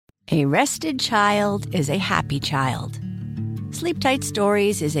A rested child is a happy child. Sleep Tight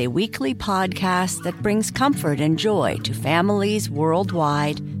Stories is a weekly podcast that brings comfort and joy to families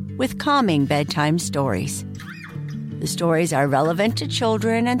worldwide with calming bedtime stories. The stories are relevant to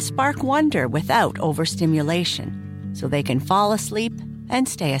children and spark wonder without overstimulation, so they can fall asleep and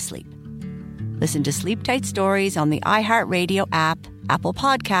stay asleep. Listen to Sleep Tight Stories on the iHeartRadio app, Apple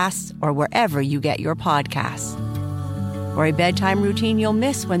Podcasts, or wherever you get your podcasts. For a bedtime routine you'll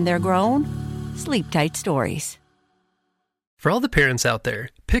miss when they're grown, Sleep Tight Stories. For all the parents out there,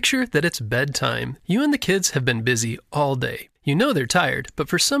 picture that it's bedtime. You and the kids have been busy all day. You know they're tired, but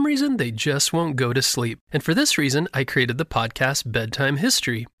for some reason they just won't go to sleep. And for this reason, I created the podcast Bedtime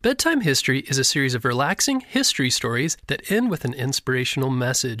History. Bedtime History is a series of relaxing history stories that end with an inspirational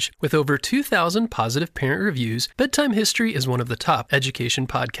message. With over 2,000 positive parent reviews, Bedtime History is one of the top education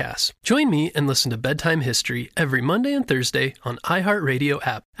podcasts. Join me and listen to Bedtime History every Monday and Thursday on iHeartRadio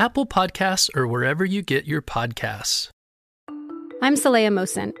app, Apple Podcasts, or wherever you get your podcasts. I'm Saleha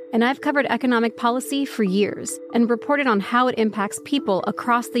Mohsin, and I've covered economic policy for years and reported on how it impacts people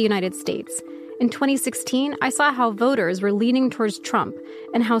across the United States. In 2016, I saw how voters were leaning towards Trump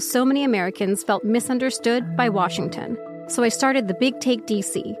and how so many Americans felt misunderstood by Washington. So I started The Big Take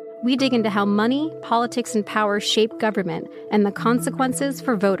DC. We dig into how money, politics, and power shape government and the consequences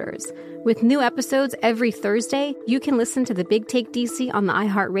for voters. With new episodes every Thursday, you can listen to The Big Take DC on the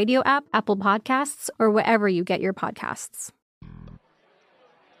iHeartRadio app, Apple Podcasts, or wherever you get your podcasts.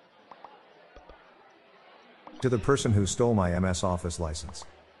 To the person who stole my MS Office license,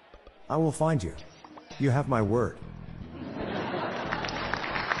 I will find you. You have my word.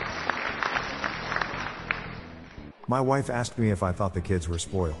 My wife asked me if I thought the kids were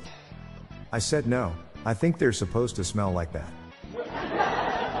spoiled. I said no, I think they're supposed to smell like that.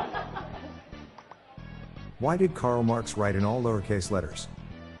 Why did Karl Marx write in all lowercase letters?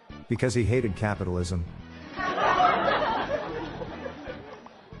 Because he hated capitalism.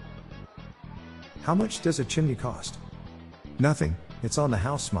 How much does a chimney cost? Nothing, it's on the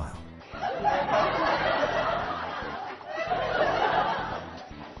house smile.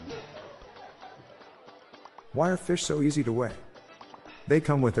 Why are fish so easy to weigh? They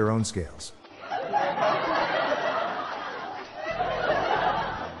come with their own scales.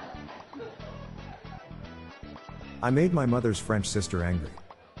 I made my mother's French sister angry.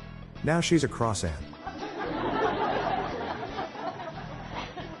 Now she's a cross-ant.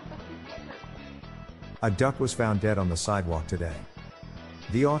 A duck was found dead on the sidewalk today.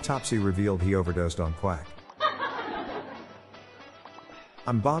 The autopsy revealed he overdosed on quack.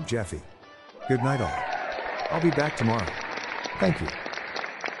 I'm Bob Jeffy. Good night all. I'll be back tomorrow. Thank you.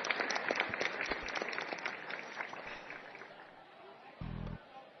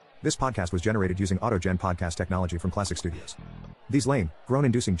 This podcast was generated using AutoGen podcast technology from Classic Studios. These lame,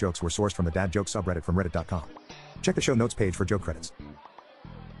 groan-inducing jokes were sourced from the Dad Joke subreddit from reddit.com. Check the show notes page for joke credits.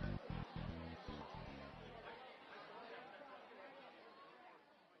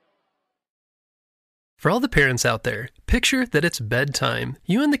 For all the parents out there, picture that it's bedtime.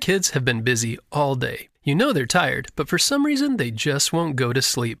 You and the kids have been busy all day. You know they're tired, but for some reason they just won't go to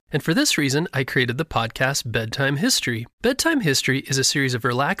sleep. And for this reason, I created the podcast Bedtime History. Bedtime History is a series of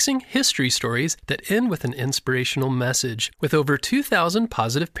relaxing history stories that end with an inspirational message. With over 2,000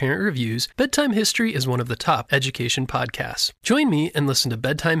 positive parent reviews, Bedtime History is one of the top education podcasts. Join me and listen to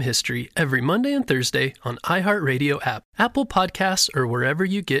Bedtime History every Monday and Thursday on iHeartRadio app, Apple Podcasts, or wherever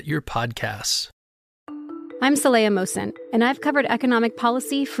you get your podcasts. I'm Saleha Mohsin, and I've covered economic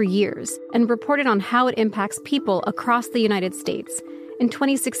policy for years and reported on how it impacts people across the United States. In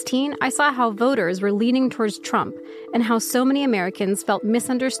 2016, I saw how voters were leaning towards Trump and how so many Americans felt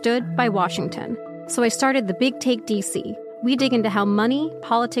misunderstood by Washington. So I started The Big Take DC. We dig into how money,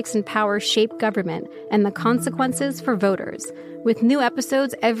 politics, and power shape government and the consequences for voters. With new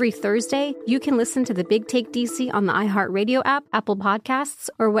episodes every Thursday, you can listen to The Big Take DC on the iHeartRadio app, Apple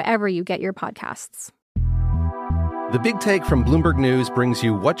Podcasts, or wherever you get your podcasts. The Big Take from Bloomberg News brings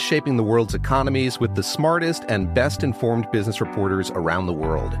you what's shaping the world's economies with the smartest and best-informed business reporters around the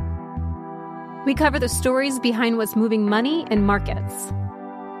world. We cover the stories behind what's moving money and markets.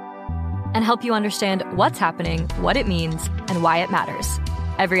 And help you understand what's happening, what it means, and why it matters.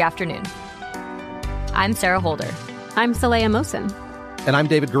 Every afternoon. I'm Sarah Holder. I'm Saleha Mohsin. And I'm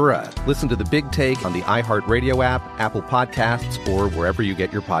David Gura. Listen to The Big Take on the iHeartRadio app, Apple Podcasts, or wherever you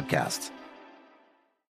get your podcasts.